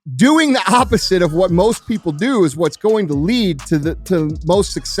doing the opposite of what most people do is what's going to lead to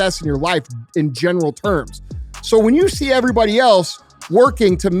most success in your life in general terms. So when you see everybody else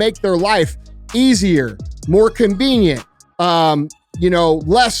working to make their life easier, more convenient,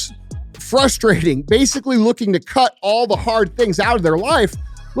 less frustrating, basically looking to cut all the hard things out of their life,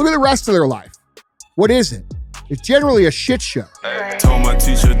 look at the rest of their life. What is it? It's generally a shit show. Told my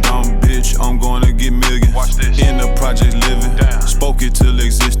teacher, dumb bitch, I'm going to get millions. Watch this. In the project living, spoke it till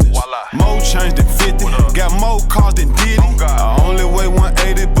existence. Voila. More change than 50, got more cars than Diddy. I only weigh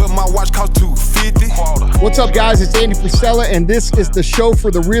 180, but my watch cost 250. What's up, guys? It's Andy Frisella, and this is the show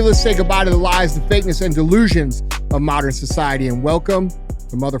for the realists. Say goodbye to the lies, the fakeness, and delusions of modern society, and welcome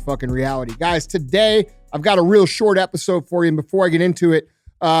to motherfucking reality. Guys, today I've got a real short episode for you, and before I get into it,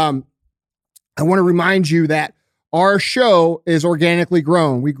 I want to remind you that our show is organically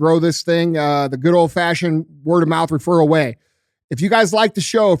grown. We grow this thing the good old-fashioned word-of-mouth referral way. If you guys like the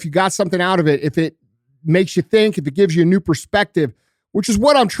show, if you got something out of it, if it makes you think, if it gives you a new perspective, which is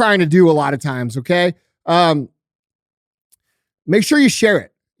what I'm trying to do a lot of times, okay? Make sure you share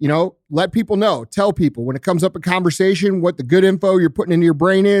it. Let people know. Tell people when it comes up in conversation what the good info you're putting into your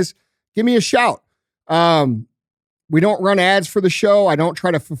brain is. Give me a shout. We don't run ads for the show. I don't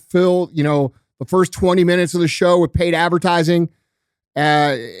try to fulfill, the first 20 minutes of the show with paid advertising.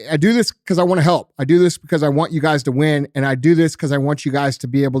 I do this because I want to help. I do this because I want you guys to win. And I do this because I want you guys to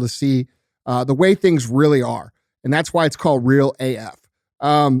be able to see the way things really are. And that's why it's called RealAF.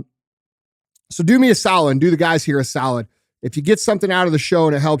 So do me a solid and do the guys here a solid. If you get something out of the show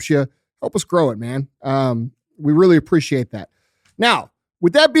and it helps you, help us grow it, man. We really appreciate that. Now,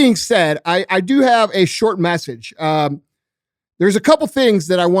 with that being said, I do have a short message. There's a couple things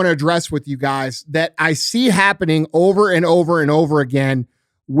that I want to address with you guys that I see happening over and over and over again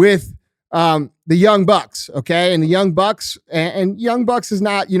with the Young Bucks, okay? And the Young Bucks, and Young Bucks is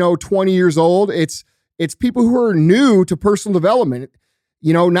not, 20 years old. It's people who are new to personal development.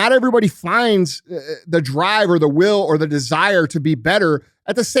 Not everybody finds the drive or the will or the desire to be better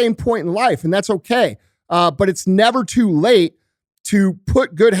at the same point in life, and that's okay. But it's never too late to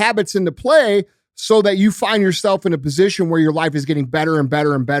put good habits into play so that you find yourself in a position where your life is getting better and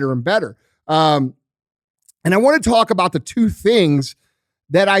better and better and better. And I want to talk about the two things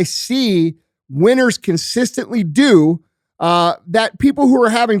that I see winners consistently do that people who are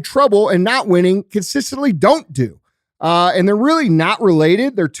having trouble and not winning consistently don't do. And they're really not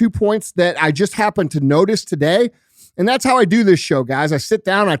related. They're 2 points that I just happened to notice today. And that's how I do this show, guys. I sit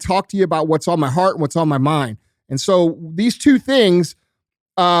down and I talk to you about what's on my heart and what's on my mind. And so these two things,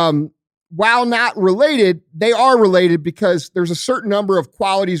 while not related, they are related because there's a certain number of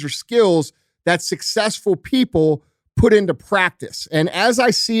qualities or skills that successful people put into practice. And as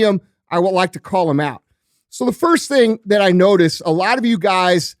I see them, I would like to call them out. So the first thing that I notice a lot of you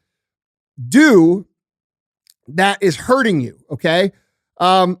guys do that is hurting you, okay,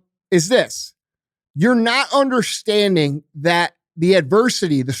 is this. You're not understanding that the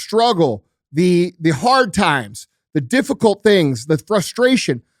adversity, the struggle, the hard times, the difficult things, the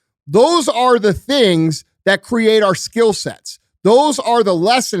frustration, those are the things that create our skill sets. Those are the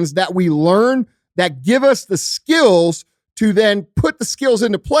lessons that we learn that give us the skills to then put the skills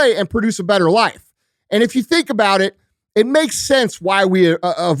into play and produce a better life. And if you think about it, it makes sense why we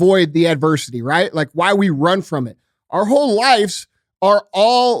avoid the adversity, right? Like why we run from it. Our whole lives are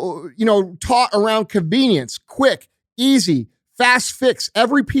all, taught around convenience, quick, easy, fast fix.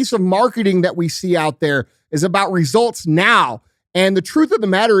 Every piece of marketing that we see out there is about results now. And the truth of the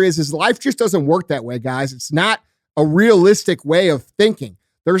matter is life just doesn't work that way, guys. It's not a realistic way of thinking.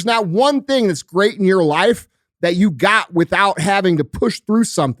 There's not one thing that's great in your life that you got without having to push through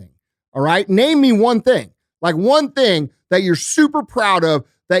something, all right? Name me one thing, like one thing that you're super proud of,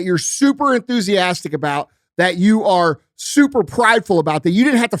 that you're super enthusiastic about, that you are super prideful about, that you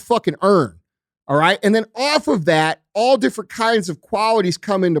didn't have to fucking earn, all right? And then off of that, all different kinds of qualities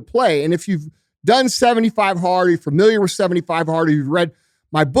come into play. And if you've done 75 Hard, you're familiar with 75 Hard, or you've read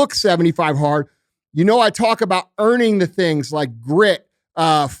my book, 75 Hard, I talk about earning the things like grit,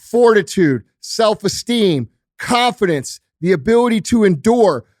 fortitude, self-esteem, confidence, the ability to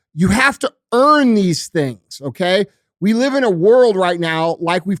endure. You have to earn these things, okay? We live in a world right now,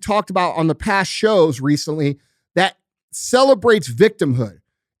 like we've talked about on the past shows recently, that celebrates victimhood.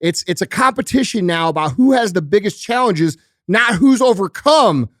 It's a competition now about who has the biggest challenges, not who's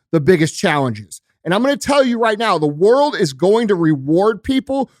overcome the biggest challenges. And I'm going to tell you right now, the world is going to reward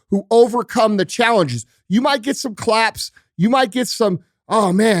people who overcome the challenges. You might get some claps. You might get some,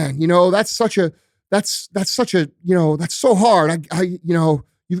 oh man, that's so hard.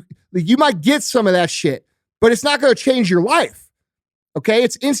 You might get some of that shit, but it's not going to change your life. Okay,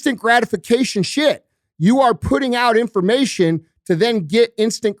 it's instant gratification shit. You are putting out information to then get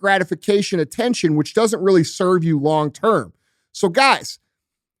instant gratification attention, which doesn't really serve you long term. So guys,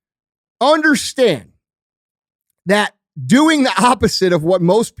 understand that doing the opposite of what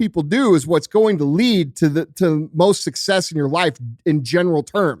most people do is what's going to lead to most success in your life in general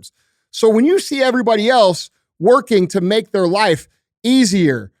terms. So when you see everybody else working to make their life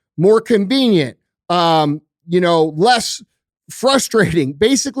easier, more convenient, less frustrating,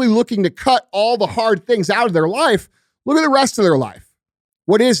 basically looking to cut all the hard things out of their life, look at the rest of their life.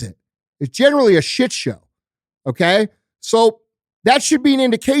 What is it? It's generally a shit show. Okay? So that should be an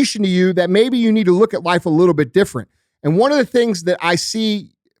indication to you that maybe you need to look at life a little bit different. And one of the things that I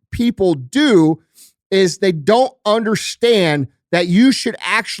see people do is they don't understand that you should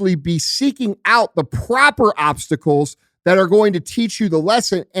actually be seeking out the proper obstacles that are going to teach you the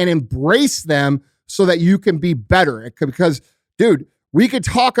lesson and embrace them so that you can be better. Because, dude, we could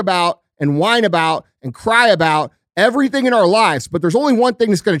talk about and whine about and cry about everything in our lives, but there's only one thing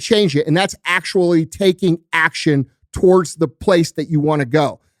that's going to change it, and that's actually taking action towards the place that you want to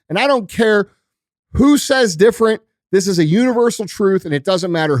go. And I don't care who says different. This is a universal truth, and it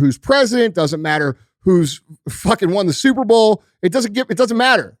doesn't matter who's president, doesn't matter who's fucking won the Super Bowl. It doesn't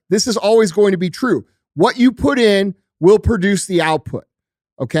matter. This is always going to be true. What you put in will produce the output.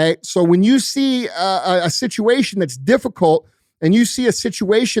 Okay? So when you see a situation that's difficult and you see a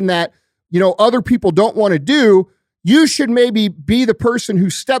situation that, other people don't want to do, you should maybe be the person who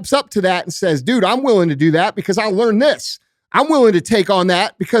steps up to that and says, dude, I'm willing to do that because I'll learn this. I'm willing to take on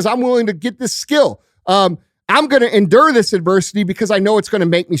that because I'm willing to get this skill. I'm going to endure this adversity because I know it's going to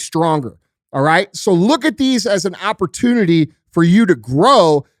make me stronger. All right. So look at these as an opportunity for you to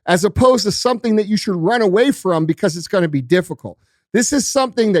grow as opposed to something that you should run away from because it's going to be difficult. This is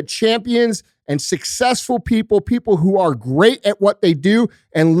something that champions and successful people who are great at what they do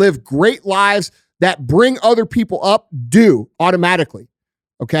and live great lives that bring other people up do automatically.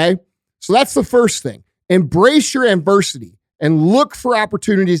 Okay. So that's the first thing. Embrace your adversity and look for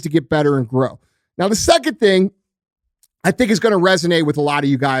opportunities to get better and grow. Now, the second thing I think is going to resonate with a lot of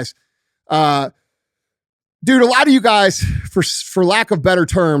you guys. Dude, a lot of you guys, for lack of better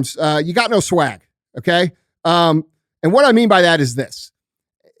terms, you got no swag, okay? And what I mean by that is this.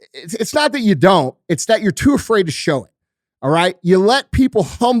 It's not that you don't. It's that you're too afraid to show it, all right? You let people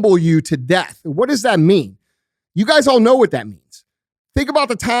humble you to death. What does that mean? You guys all know what that means. Think about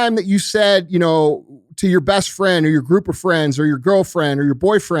the time that you said, to your best friend or your group of friends or your girlfriend or your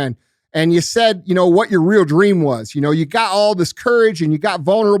boyfriend, and you said, what your real dream was. You got all this courage and you got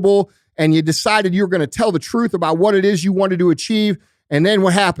vulnerable and you decided you were going to tell the truth about what it is you wanted to achieve. And then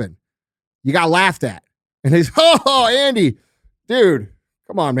what happened? You got laughed at. And they said, oh, Andy, dude,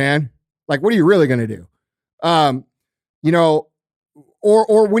 come on, man. Like, what are you really going to do?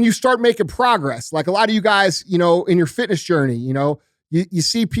 Or when you start making progress, like a lot of you guys, in your fitness journey, you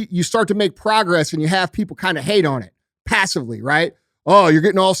see, you start to make progress and you have people kind of hate on it passively, right? Oh, you're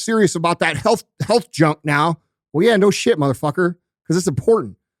getting all serious about that health junk now. Well, yeah, no shit, motherfucker, because it's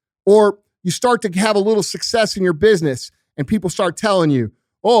important. Or you start to have a little success in your business and people start telling you,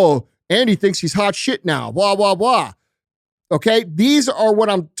 oh, Andy thinks he's hot shit now, blah, blah, blah. Okay, these are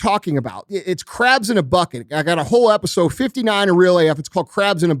what I'm talking about. It's crabs in a bucket. I got a whole episode, 59 of RealAF. It's called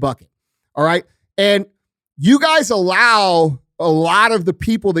Crabs in a Bucket. All right. And you guys allow a lot of the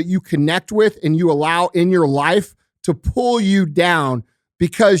people that you connect with and you allow in your life to pull you down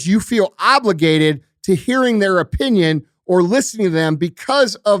because you feel obligated to hearing their opinion or listening to them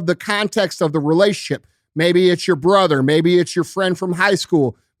because of the context of the relationship. Maybe it's your brother. Maybe it's your friend from high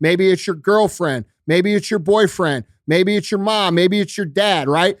school. Maybe it's your girlfriend. Maybe it's your boyfriend. Maybe it's your mom. Maybe it's your dad,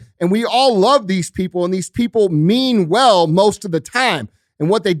 right? And we all love these people, and these people mean well most of the time. And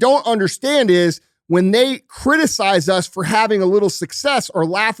what they don't understand is when they criticize us for having a little success or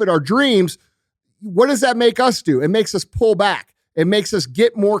laugh at our dreams, what does that make us do? It makes us pull back. It makes us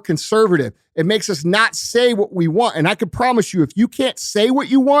get more conservative. It makes us not say what we want. And I can promise you, if you can't say what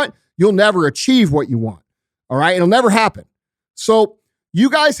you want, you'll never achieve what you want. All right? It'll never happen. So you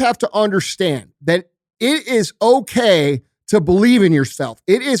guys have to understand that it is okay to believe in yourself.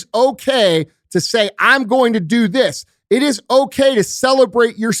 It is okay to say, I'm going to do this. It is okay to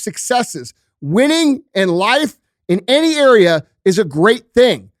celebrate your successes. Winning in life in any area is a great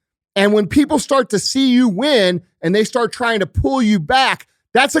thing. And when people start to see you win and they start trying to pull you back,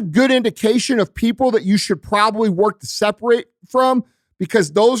 that's a good indication of people that you should probably work to separate from,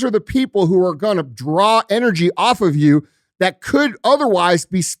 because those are the people who are going to draw energy off of you that could otherwise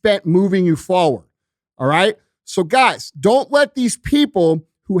be spent moving you forward. All right. So guys, don't let these people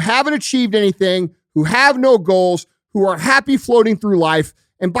who haven't achieved anything, who have no goals, who are happy floating through life.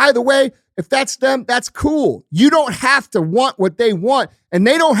 And by the way, if that's them, that's cool. You don't have to want what they want, and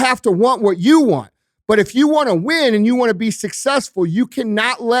they don't have to want what you want. But if you want to win and you want to be successful, you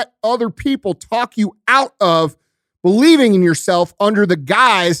cannot let other people talk you out of believing in yourself under the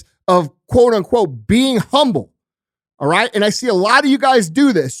guise of quote unquote being humble. All right. And I see a lot of you guys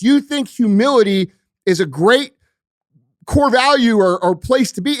do this. You think humility is a great core value or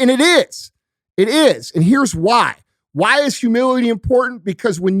place to be. And it is. It is. And here's why. Why is humility important?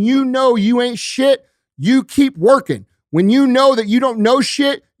 Because when you know you ain't shit, you keep working. When you know that you don't know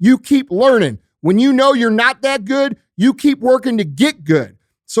shit, you keep learning. When you know you're not that good, you keep working to get good.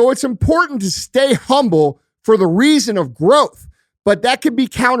 So it's important to stay humble for the reason of growth. But that can be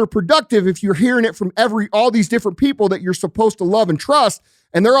counterproductive if you're hearing it from all these different people that you're supposed to love and trust,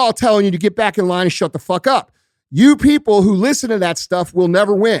 and they're all telling you to get back in line and shut the fuck up. You people who listen to that stuff will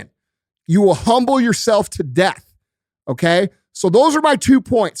never win. You will humble yourself to death, okay? So those are my 2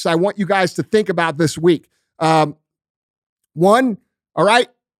 points I want you guys to think about this week. One, all right,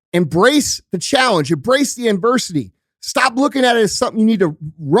 embrace the challenge, embrace the adversity. Stop looking at it as something you need to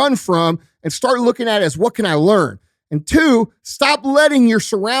run from and start looking at it as what can I learn? And 2, stop letting your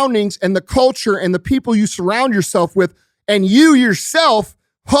surroundings and the culture and the people you surround yourself with and you yourself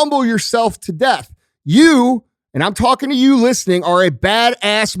humble yourself to death. You, and I'm talking to you listening, are a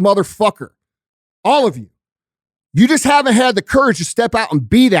badass motherfucker. All of you. You just haven't had the courage to step out and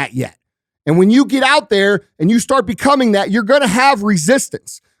be that yet. And when you get out there and you start becoming that, you're going to have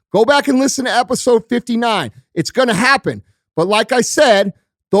resistance. Go back and listen to episode 59. It's going to happen. But like I said,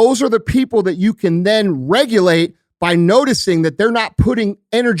 those are the people that you can then regulate by noticing that they're not putting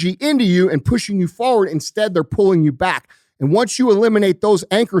energy into you and pushing you forward. Instead, they're pulling you back. And once you eliminate those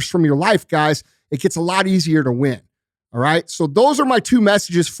anchors from your life, guys, it gets a lot easier to win. All right? So those are my 2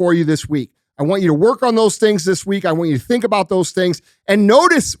 messages for you this week. I want you to work on those things this week. I want you to think about those things and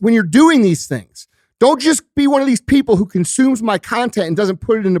notice when you're doing these things. Don't just be one of these people who consumes my content and doesn't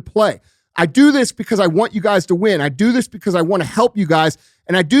put it into play. I do this because I want you guys to win. I do this because I want to help you guys.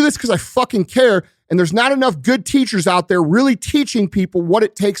 And I do this because I fucking care. And there's not enough good teachers out there really teaching people what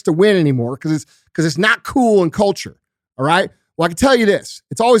it takes to win anymore because it's not cool in culture. All right? Well, I can tell you this.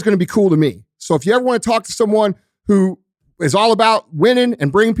 It's always going to be cool to me. So if you ever want to talk to someone who is all about winning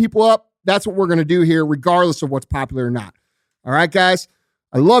and bringing people up, that's what we're going to do here, regardless of what's popular or not. All right, guys?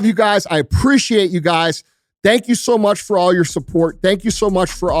 I love you guys. I appreciate you guys. Thank you so much for all your support. Thank you so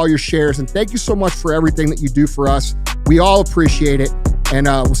much for all your shares. And thank you so much for everything that you do for us. We all appreciate it. And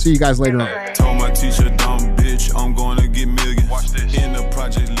we'll see you guys later on. Told my teacher, dumb bitch, I'm going to get millions. Watch this. In the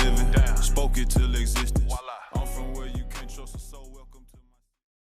project living. Spoke it to